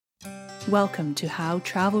Welcome to How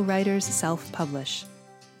Travel Writers Self-Publish.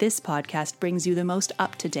 This podcast brings you the most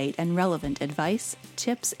up-to-date and relevant advice,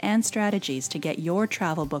 tips, and strategies to get your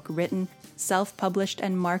travel book written, self-published,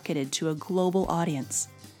 and marketed to a global audience.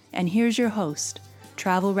 And here's your host,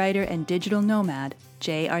 travel writer and digital nomad,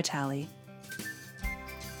 Jay Artali.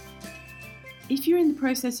 If you're in the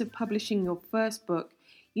process of publishing your first book,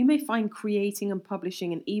 you may find creating and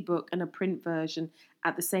publishing an ebook and a print version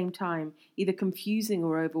at the same time either confusing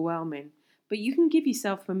or overwhelming. But you can give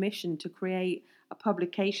yourself permission to create a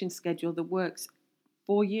publication schedule that works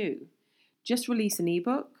for you. Just release an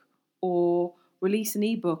ebook or release an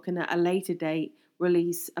ebook and at a later date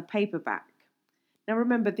release a paperback. Now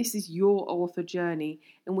remember, this is your author journey,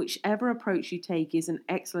 and whichever approach you take is an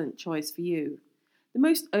excellent choice for you. The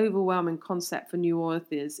most overwhelming concept for new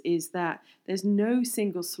authors is that there's no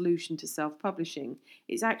single solution to self-publishing.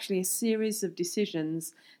 It's actually a series of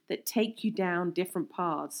decisions that take you down different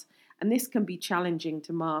paths, and this can be challenging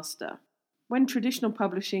to master. When traditional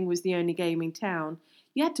publishing was the only game in town,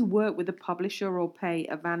 you had to work with a publisher or pay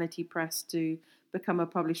a vanity press to become a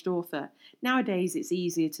published author. Nowadays, it's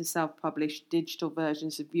easier to self-publish digital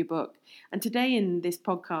versions of your book. And today in this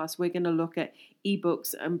podcast, we're going to look at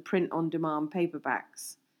ebooks and print-on-demand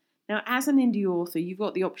paperbacks. Now, as an indie author, you've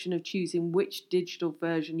got the option of choosing which digital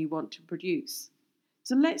version you want to produce.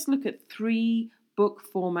 So let's look at 3 book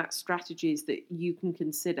format strategies that you can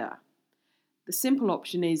consider. The simple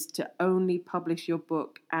option is to only publish your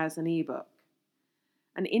book as an ebook.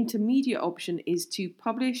 An intermediate option is to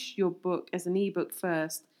publish your book as an ebook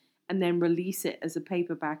first and then release it as a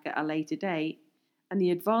paperback at a later date. And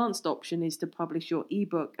the advanced option is to publish your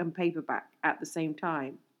ebook and paperback at the same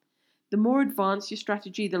time. The more advanced your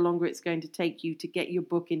strategy, the longer it's going to take you to get your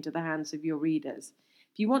book into the hands of your readers.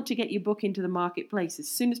 If you want to get your book into the marketplace as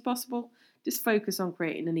soon as possible, just focus on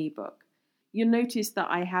creating an ebook. You'll notice that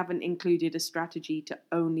I haven't included a strategy to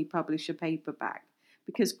only publish a paperback,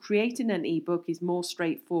 because creating an ebook is more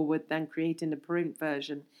straightforward than creating a print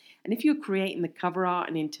version. And if you're creating the cover art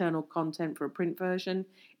and internal content for a print version,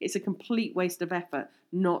 it's a complete waste of effort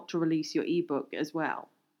not to release your ebook as well.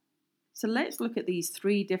 So let's look at these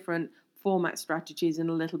 3 different format strategies in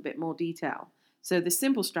a little bit more detail. So the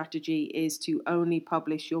simple strategy is to only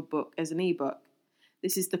publish your book as an ebook.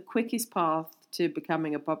 This is the quickest path to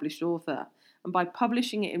becoming a published author. And by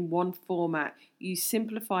publishing it in one format, you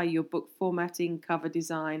simplify your book formatting, cover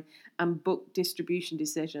design, and book distribution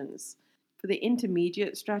decisions. For the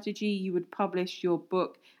intermediate strategy, you would publish your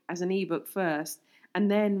book as an ebook first, and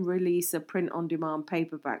then release a print-on-demand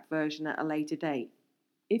paperback version at a later date.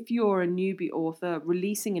 If you're a newbie author,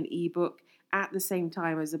 releasing an ebook at the same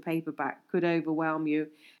time as a paperback could overwhelm you.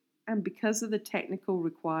 And because of the technical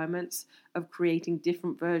requirements of creating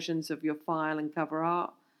different versions of your file and cover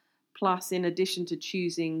art, plus, in addition to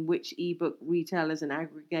choosing which ebook retailers and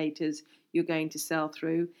aggregators you're going to sell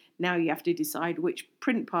through, now you have to decide which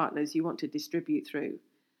print partners you want to distribute through.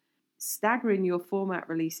 Staggering your format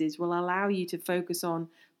releases will allow you to focus on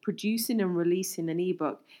producing and releasing an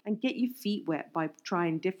ebook and get your feet wet by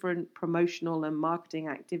trying different promotional and marketing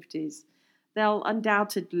activities. There'll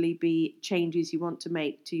undoubtedly be changes you want to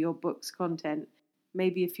make to your book's content.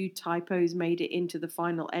 Maybe a few typos made it into the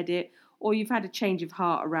final edit, or you've had a change of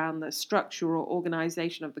heart around the structure or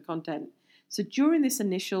organization of the content. So during this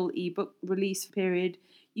initial ebook release period,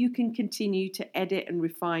 you can continue to edit and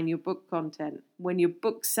refine your book content. When your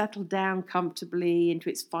book's settled down comfortably into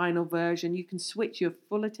its final version, you can switch your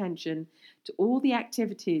full attention to all the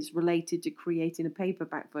activities related to creating a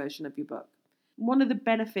paperback version of your book. One of the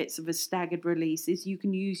benefits of a staggered release is you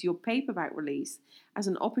can use your paperback release as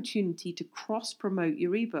an opportunity to cross-promote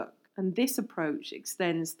your ebook. And this approach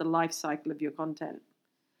extends the life cycle of your content.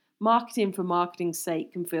 Marketing for marketing's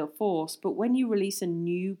sake can feel forced, but when you release a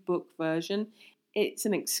new book version, it's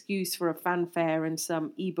an excuse for a fanfare and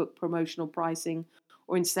some ebook promotional pricing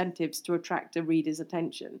or incentives to attract a reader's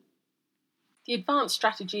attention. The advanced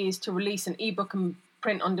strategy is to release an ebook and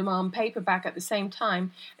print-on-demand paperback at the same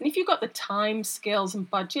time. And if you've got the time, skills, and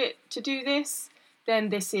budget to do this, then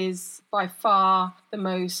this is by far the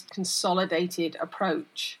most consolidated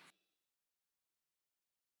approach.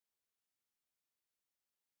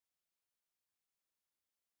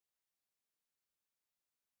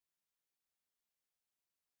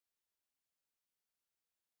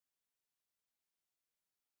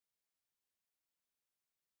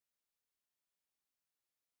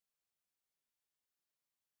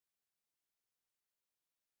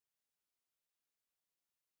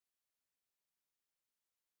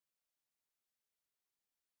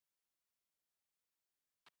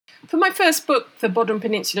 For my first book, The Bodrum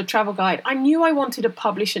Peninsula Travel Guide, I knew I wanted to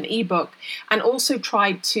publish an ebook and also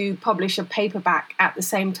tried to publish a paperback at the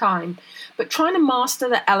same time. But trying to master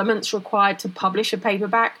the elements required to publish a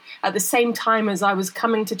paperback at the same time as I was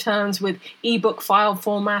coming to terms with ebook file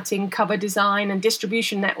formatting, cover design, and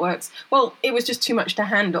distribution networks, well, it was just too much to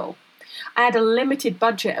handle. I had a limited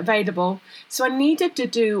budget available, so I needed to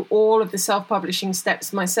do all of the self-publishing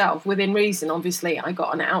steps myself. Within reason, obviously, I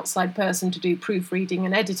got an outside person to do proofreading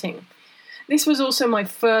and editing. This was also my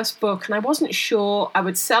first book, and I wasn't sure I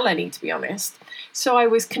would sell any, to be honest. So I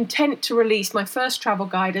was content to release my first travel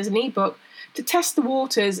guide as an ebook to test the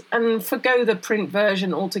waters and forgo the print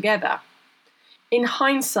version altogether. In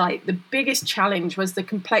hindsight, the biggest challenge was the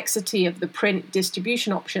complexity of the print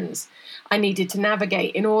distribution options I needed to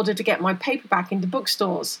navigate in order to get my paperback into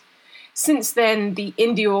bookstores. Since then, the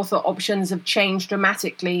indie author options have changed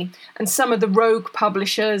dramatically, and some of the rogue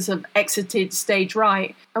publishers have exited stage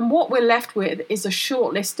right, and what we're left with is a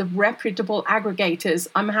short list of reputable aggregators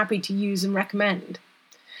I'm happy to use and recommend.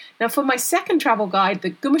 Now, for my second travel guide,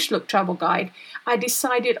 the Gummishluk Travel Guide, I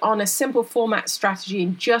decided on a simple format strategy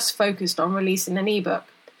and just focused on releasing an ebook.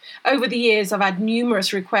 Over the years, I've had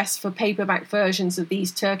numerous requests for paperback versions of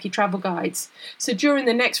these Turkey travel guides, so during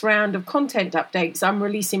the next round of content updates, I'm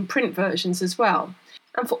releasing print versions as well.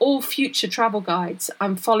 And for all future travel guides,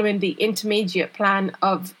 I'm following the intermediate plan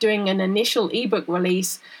of doing an initial ebook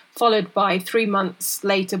release, followed by 3 months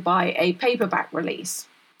later by a paperback release.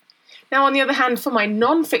 Now, on the other hand, for my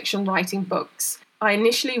non-fiction writing books, I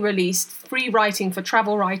initially released Free Writing for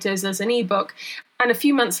Travel Writers as an ebook, and a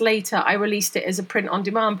few months later, I released it as a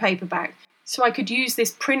print-on-demand paperback, so I could use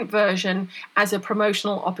this print version as a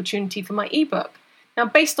promotional opportunity for my ebook. Now,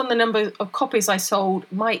 based on the number of copies I sold,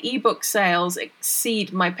 my ebook sales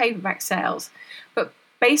exceed my paperback sales, but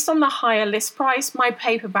based on the higher list price, my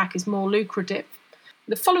paperback is more lucrative.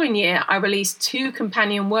 The following year, I released 2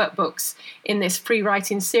 companion workbooks in this free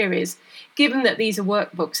writing series. Given that these are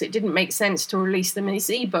workbooks, it didn't make sense to release them as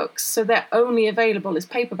ebooks, so they're only available as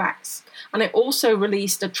paperbacks. And I also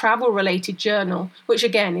released a travel-related journal, which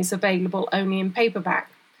again is available only in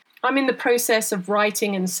paperback. I'm in the process of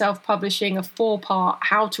writing and self-publishing a 4-part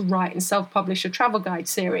How to Write and Self-Publish a Travel Guide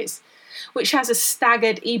series, which has a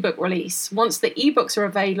staggered ebook release. Once the ebooks are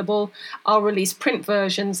available, I'll release print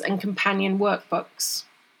versions and companion workbooks.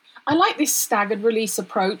 I like this staggered release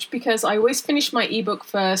approach because I always finish my ebook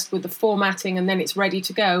first with the formatting and then it's ready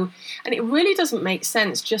to go. And it really doesn't make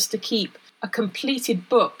sense just to keep a completed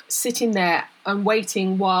book sitting there and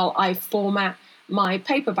waiting while I format my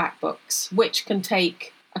paperback books, which can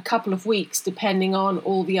take a couple of weeks depending on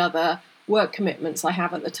all the other work commitments I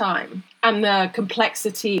have at the time and the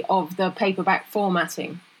complexity of the paperback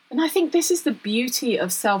formatting. And I think this is the beauty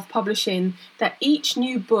of self-publishing, that each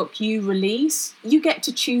new book you release, you get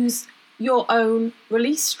to choose your own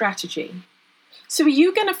release strategy. So are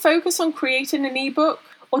you going to focus on creating an ebook,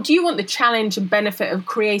 or do you want the challenge and benefit of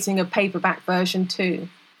creating a paperback version too?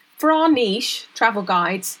 For our niche, travel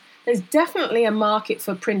guides, there's definitely a market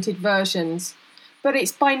for printed versions, but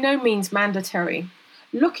it's by no means mandatory.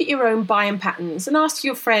 Look at your own buying patterns and ask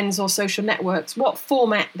your friends or social networks what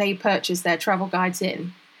format they purchase their travel guides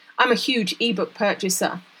in. I'm a huge ebook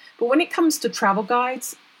purchaser, but when it comes to travel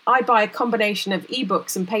guides, I buy a combination of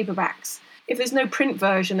ebooks and paperbacks. If there's no print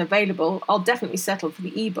version available, I'll definitely settle for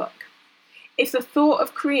the ebook. If the thought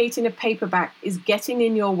of creating a paperback is getting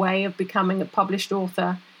in your way of becoming a published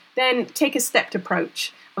author, then take a stepped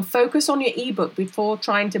approach and focus on your ebook before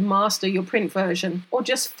trying to master your print version, or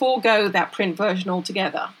just forego that print version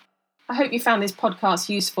altogether. I hope you found this podcast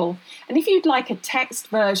useful, and if you'd like a text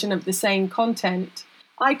version of the same content,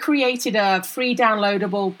 I created a free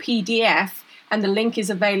downloadable PDF, and the link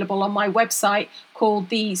is available on my website, called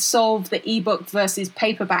the Solve the Ebook versus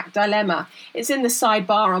Paperback Dilemma. It's in the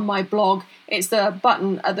sidebar on my blog. It's the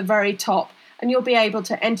button at the very top, and you'll be able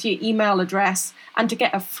to enter your email address and to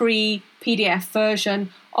get a free PDF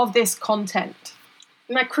version of this content.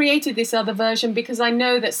 And I created this other version because I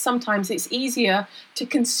know that sometimes it's easier to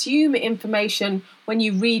consume information when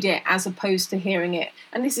you read it as opposed to hearing it.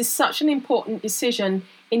 And this is such an important decision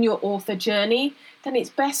in your author journey, then it's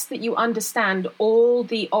best that you understand all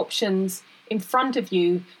the options in front of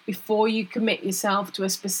you before you commit yourself to a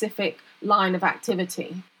specific line of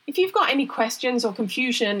activity. If you've got any questions or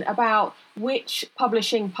confusion about which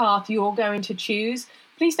publishing path you're going to choose,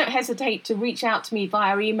 please don't hesitate to reach out to me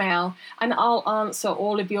via email, and I'll answer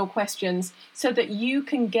all of your questions so that you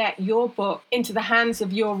can get your book into the hands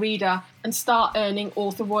of your reader and start earning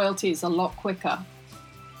author royalties a lot quicker.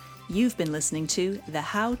 You've been listening to the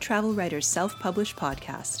How Travel Writers Self-Publish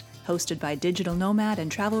podcast, hosted by digital nomad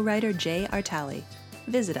and travel writer Jay Artali.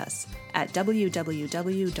 visit us at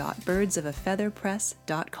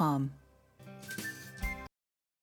www.birdsofaFeatherpress.com.